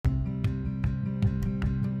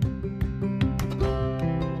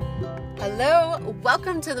Hello,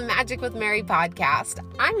 welcome to the Magic with Mary podcast.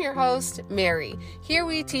 I'm your host, Mary. Here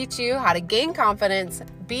we teach you how to gain confidence,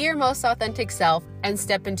 be your most authentic self, and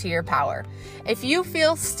step into your power. If you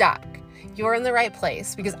feel stuck, you're in the right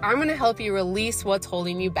place because I'm going to help you release what's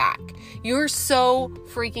holding you back. You're so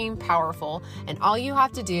freaking powerful, and all you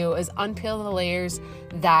have to do is unpeel the layers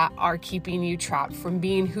that are keeping you trapped from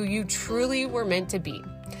being who you truly were meant to be.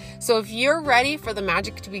 So if you're ready for the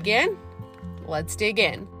magic to begin, let's dig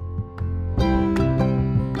in.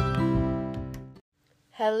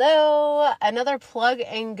 Hello, another plug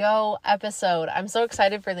and go episode. I'm so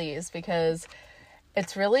excited for these because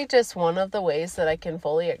it's really just one of the ways that I can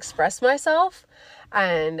fully express myself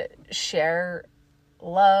and share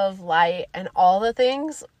love, light, and all the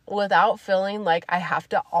things without feeling like I have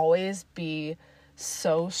to always be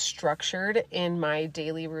so structured in my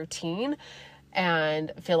daily routine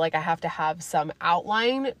and feel like I have to have some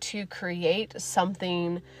outline to create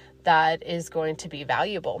something that is going to be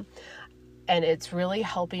valuable. And it's really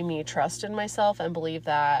helping me trust in myself and believe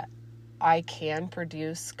that I can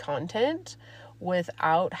produce content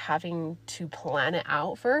without having to plan it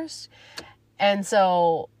out first. And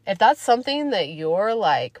so if that's something that you're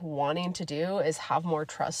like wanting to do, is have more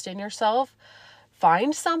trust in yourself,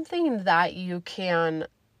 find something that you can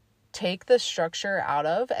take the structure out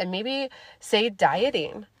of, and maybe say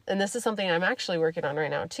dieting. And this is something I'm actually working on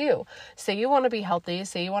right now too. Say you want to be healthy,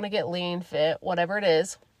 say you want to get lean, fit, whatever it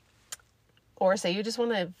is. Or say you just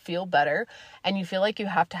want to feel better and you feel like you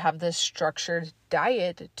have to have this structured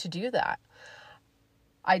diet to do that.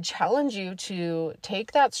 I challenge you to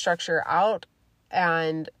take that structure out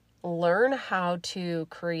and learn how to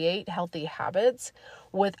create healthy habits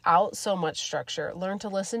without so much structure. Learn to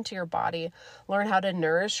listen to your body. Learn how to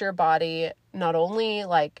nourish your body, not only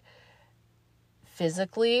like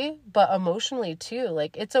physically, but emotionally too.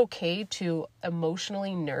 Like, it's okay to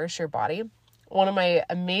emotionally nourish your body. One of my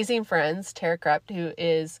amazing friends, Tara Krept, who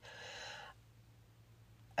is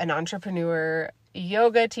an entrepreneur,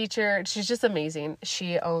 yoga teacher, she's just amazing.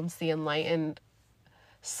 She owns the Enlightened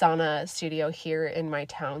Sauna studio here in my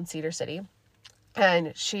town, Cedar City.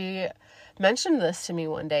 And she mentioned this to me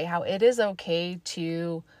one day, how it is okay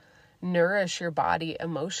to nourish your body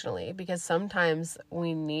emotionally, because sometimes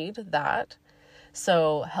we need that.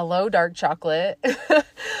 So hello, dark chocolate.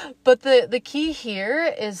 But the key here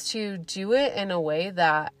is to do it in a way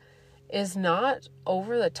that is not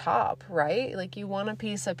over the top, right? Like, you want a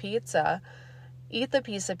piece of pizza, eat the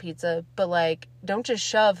piece of pizza, but like, don't just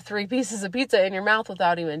shove 3 pieces of pizza in your mouth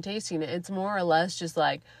without even tasting it. It's more or less just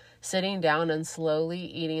like sitting down and slowly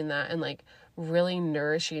eating that and like really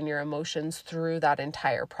nourishing your emotions through that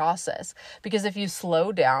entire process. Because if you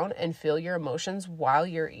slow down and feel your emotions while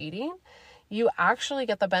you're eating, you actually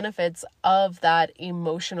get the benefits of that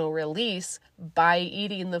emotional release by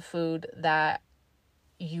eating the food that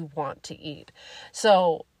you want to eat.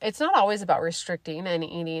 So it's not always about restricting and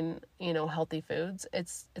eating, healthy foods.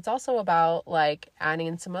 It's also about like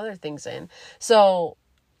adding some other things in. So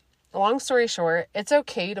long story short, it's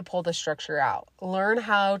okay to pull the structure out. Learn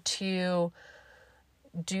how to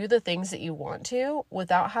do the things that you want to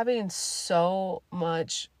without having so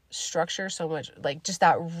much structure, so much like just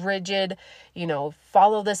that rigid,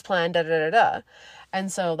 follow this plan, da da da da.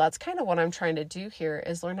 And so that's kind of what I'm trying to do here,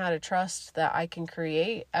 is learn how to trust that I can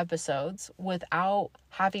create episodes without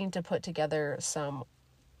having to put together some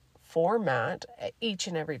format each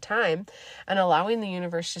and every time, and allowing the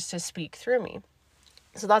universe just to speak through me.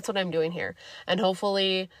 So that's what I'm doing here. And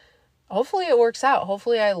hopefully it works out.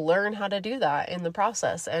 Hopefully I learn how to do that in the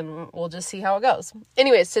process, and we'll just see how it goes.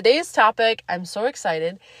 Anyways, today's topic, I'm so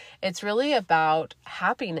excited. It's really about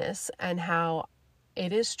happiness and how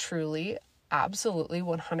it is truly, absolutely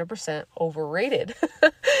 100% overrated.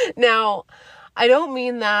 Now, I don't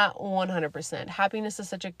mean that 100%. Happiness is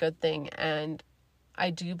such a good thing, and I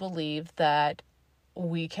do believe that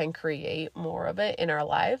we can create more of it in our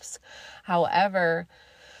lives. However,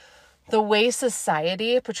 the way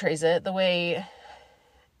society portrays it, the way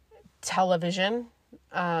television,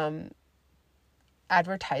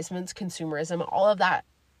 advertisements, consumerism, all of that,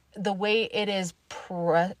 the way it is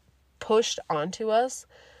pushed onto us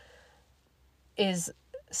is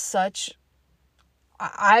such,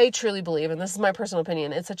 I truly believe, and this is my personal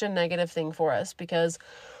opinion, it's such a negative thing for us, because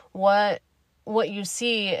what you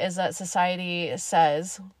see is that society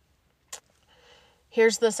says,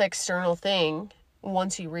 here's this external thing.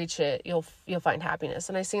 Once you reach it, you'll find happiness.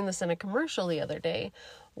 And I seen this in a commercial the other day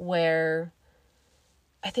where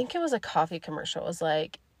I think it was a coffee commercial. It was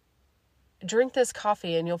like, drink this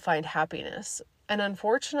coffee and you'll find happiness. And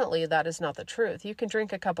unfortunately, that is not the truth. You can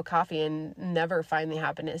drink a cup of coffee and never find the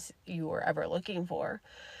happiness you were ever looking for.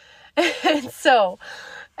 And so,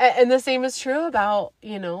 and the same is true about,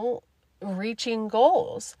 reaching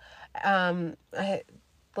goals.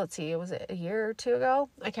 Let's see, was it a year or two ago?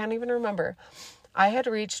 I can't even remember. I had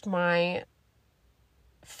reached my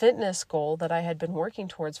fitness goal that I had been working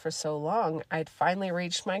towards for so long. I had finally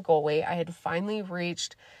reached my goal weight. I had finally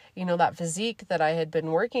reached, that physique that I had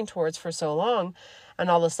been working towards for so long. And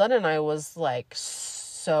all of a sudden I was like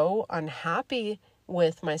so unhappy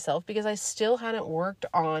with myself because I still hadn't worked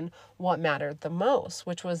on what mattered the most,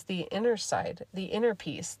 which was the inner side, the inner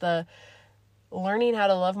piece, the learning how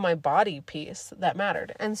to love my body piece that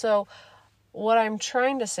mattered. And so what I'm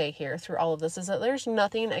trying to say here through all of this is that there's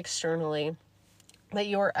nothing externally that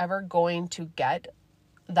you're ever going to get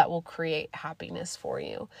that will create happiness for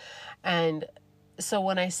you. And so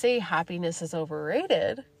when I say happiness is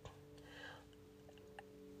overrated,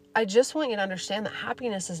 I just want you to understand that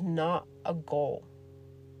happiness is not a goal.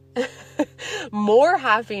 More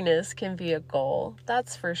happiness can be a goal,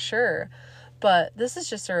 that's for sure. But this is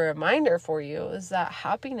just a reminder for you is that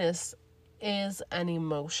happiness is an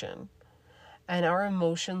emotion, and our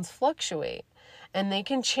emotions fluctuate. And they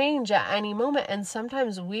can change at any moment. And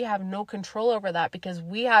sometimes we have no control over that because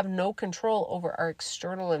we have no control over our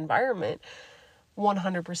external environment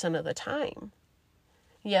 100% of the time.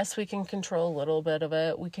 Yes, we can control a little bit of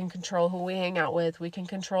it. We can control who we hang out with. We can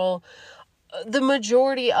control the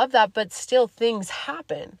majority of that, but still things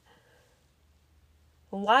happen.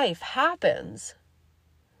 Life happens.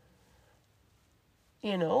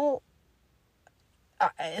 And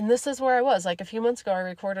this is where I was. Like a few months ago, I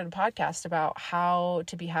recorded a podcast about how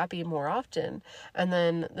to be happy more often. And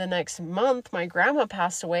then the next month, my grandma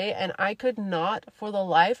passed away and I could not, for the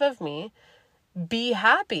life of me, be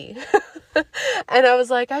happy. And I was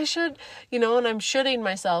like, I should, and I'm shoulding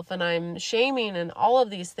myself and I'm shaming and all of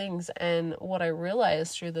these things. And what I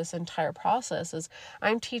realized through this entire process is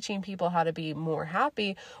I'm teaching people how to be more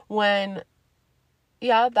happy when,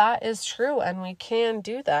 yeah, that is true. And we can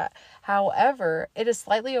do that. However, it is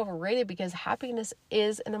slightly overrated because happiness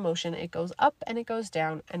is an emotion. It goes up and it goes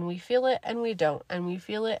down, and we feel it and we don't, and we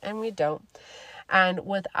feel it and we don't. And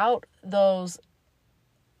without those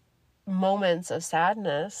moments of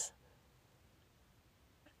sadness,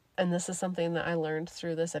 and this is something that I learned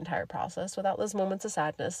through this entire process, without those moments of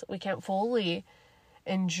sadness, we can't fully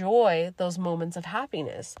enjoy those moments of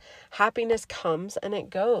happiness. Happiness comes and it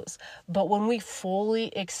goes. But when we fully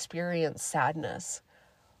experience sadness,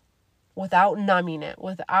 without numbing it,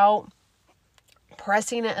 without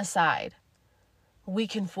pressing it aside, we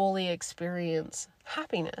can fully experience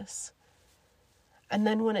happiness. And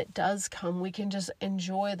then when it does come, we can just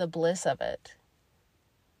enjoy the bliss of it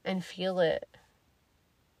and feel it.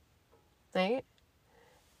 Right?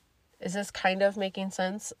 Is this kind of making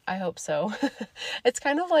sense? I hope so. It's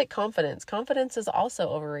kind of like confidence. Confidence is also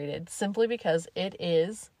overrated simply because it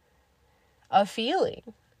is a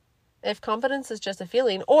feeling. If confidence is just a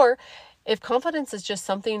feeling, or if confidence is just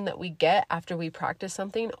something that we get after we practice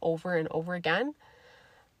something over and over again,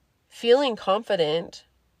 feeling confident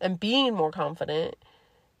and being more confident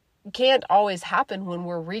can't always happen when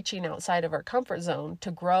we're reaching outside of our comfort zone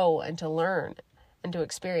to grow and to learn and to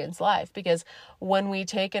experience life. Because when we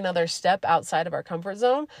take another step outside of our comfort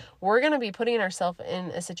zone, we're going to be putting ourselves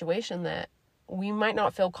in a situation that we might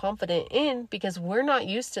not feel confident in because we're not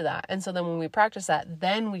used to that. And so then when we practice that,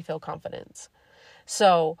 then we feel confidence.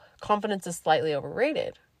 So confidence is slightly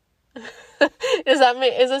overrated. Is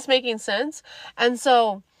this making sense? And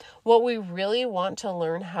so what we really want to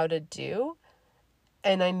learn how to do,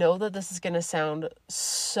 and I know that this is going to sound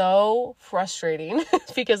so frustrating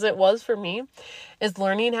because it was for me, is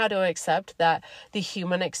learning how to accept that the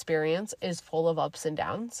human experience is full of ups and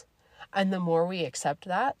downs. And the more we accept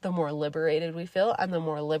that, the more liberated we feel. And the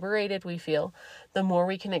more liberated we feel, the more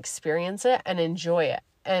we can experience it and enjoy it.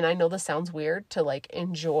 And I know this sounds weird to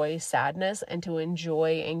enjoy sadness and to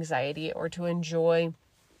enjoy anxiety or to enjoy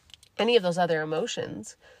any of those other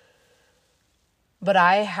emotions. But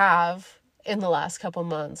I have, in the last couple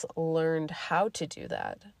months, learned how to do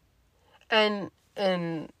that. And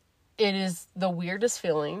it is the weirdest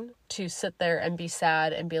feeling to sit there and be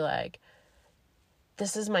sad and be like,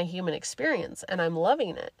 this is my human experience and I'm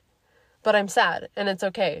loving it, but I'm sad and it's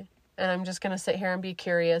okay. And I'm just going to sit here and be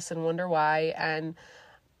curious and wonder why and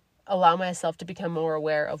allow myself to become more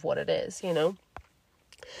aware of what it is,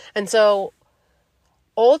 And so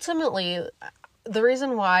ultimately, the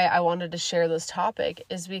reason why I wanted to share this topic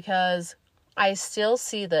is because I still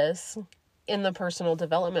see this in the personal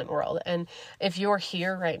development world. And if you're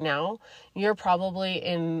here right now, you're probably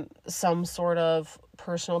in some sort of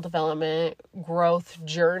personal development growth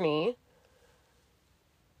journey.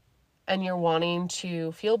 and you're wanting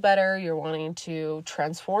to feel better, you're wanting to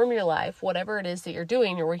transform your life, whatever it is that you're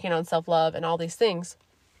doing, you're working on self-love and all these things.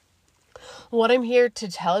 What I'm here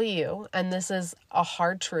to tell you, and this is a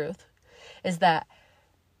hard truth, is that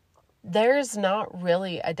there's not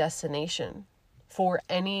really a destination for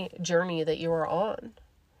any journey that you are on.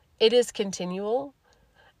 It is continual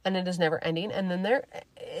and it is never ending.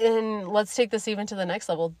 And let's take this even to the next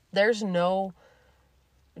level. There's no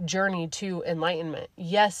journey to enlightenment.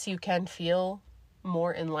 Yes, you can feel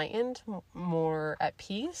more enlightened, more at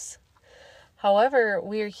peace. However,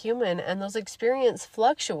 we are human and those experiences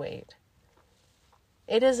fluctuate.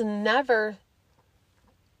 It is never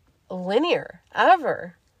linear,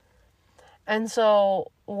 ever. And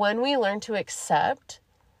so when we learn to accept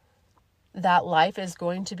that life is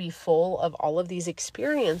going to be full of all of these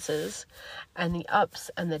experiences and the ups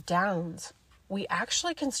and the downs, we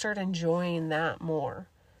actually can start enjoying that more.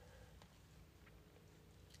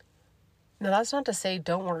 Now, that's not to say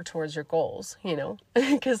don't work towards your goals,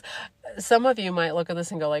 because some of you might look at this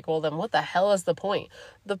and go like, well, then what the hell is the point?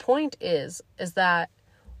 The point is that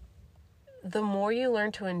the more you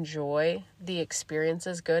learn to enjoy the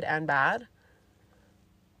experiences, good and bad,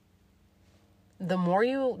 the more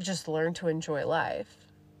you just learn to enjoy life.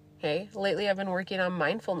 Okay. Lately, I've been working on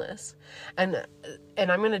mindfulness, and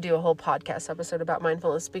I'm going to do a whole podcast episode about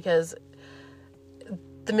mindfulness, because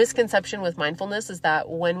the misconception with mindfulness is that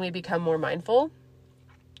when we become more mindful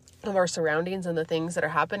of our surroundings and the things that are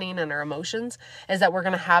happening and our emotions, is that we're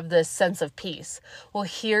going to have this sense of peace. Well,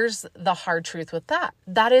 here's the hard truth with that.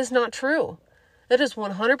 That is not true. That is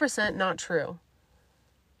 100% not true.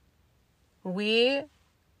 We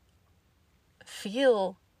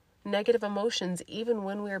feel negative emotions even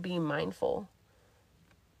when we are being mindful.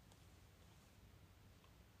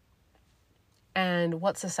 And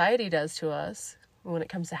what society does to us when it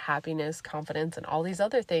comes to happiness, confidence, and all these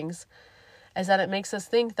other things is that it makes us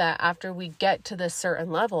think that after we get to this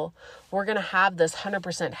certain level, we're going to have this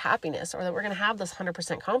 100% happiness, or that we're going to have this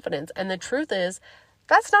 100% confidence. And the truth is,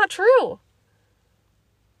 that's not true.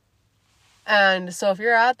 And so if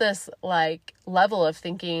you're at this level of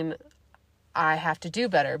thinking, I have to do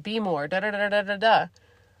better, be more,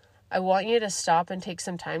 I want you to stop and take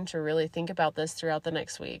some time to really think about this throughout the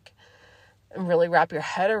next week. And really wrap your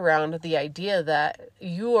head around the idea that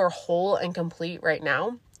you are whole and complete right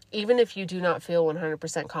now, even if you do not feel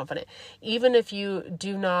 100% confident, even if you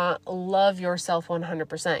do not love yourself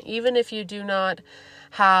 100%, even if you do not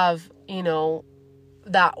have,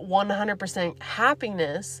 that 100%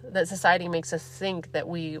 happiness that society makes us think that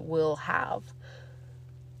we will have.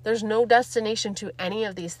 There's no destination to any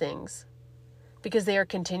of these things, because they are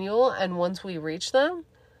continual, and once we reach them,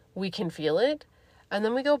 we can feel it. And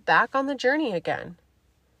then we go back on the journey again.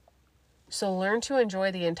 So learn to enjoy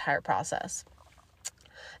the entire process.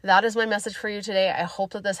 That is my message for you today. I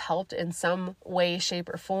hope that this helped in some way, shape,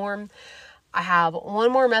 or form. I have one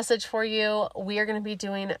more message for you. We are going to be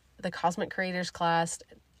doing the Cosmic Creators class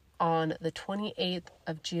on the 28th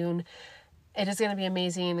of June. It is going to be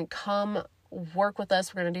amazing. Come work with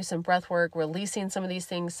us. We're going to do some breath work, releasing some of these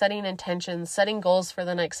things, setting intentions, setting goals for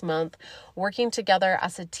the next month, working together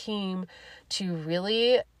as a team to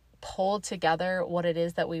really pull together what it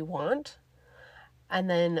is that we want, and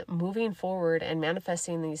then moving forward and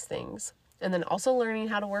manifesting these things. And then also learning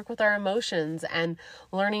how to work with our emotions and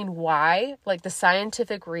learning why, the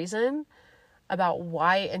scientific reason about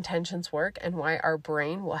why intentions work and why our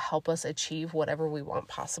brain will help us achieve whatever we want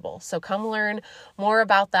possible. So come learn more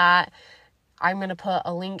about that. I'm going to put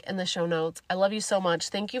a link in the show notes. I love you so much.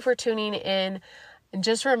 Thank you for tuning in. And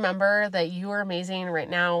just remember that you are amazing right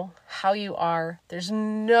now, how you are. There's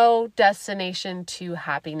no destination to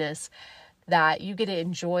happiness, that you get to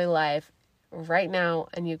enjoy life right now,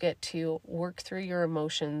 and you get to work through your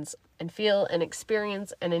emotions and feel and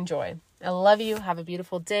experience and enjoy. I love you. Have a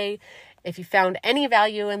beautiful day. If you found any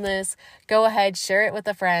value in this, go ahead, share it with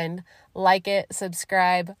a friend, like it,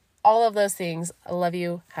 subscribe, all of those things. I love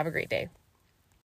you. Have a great day.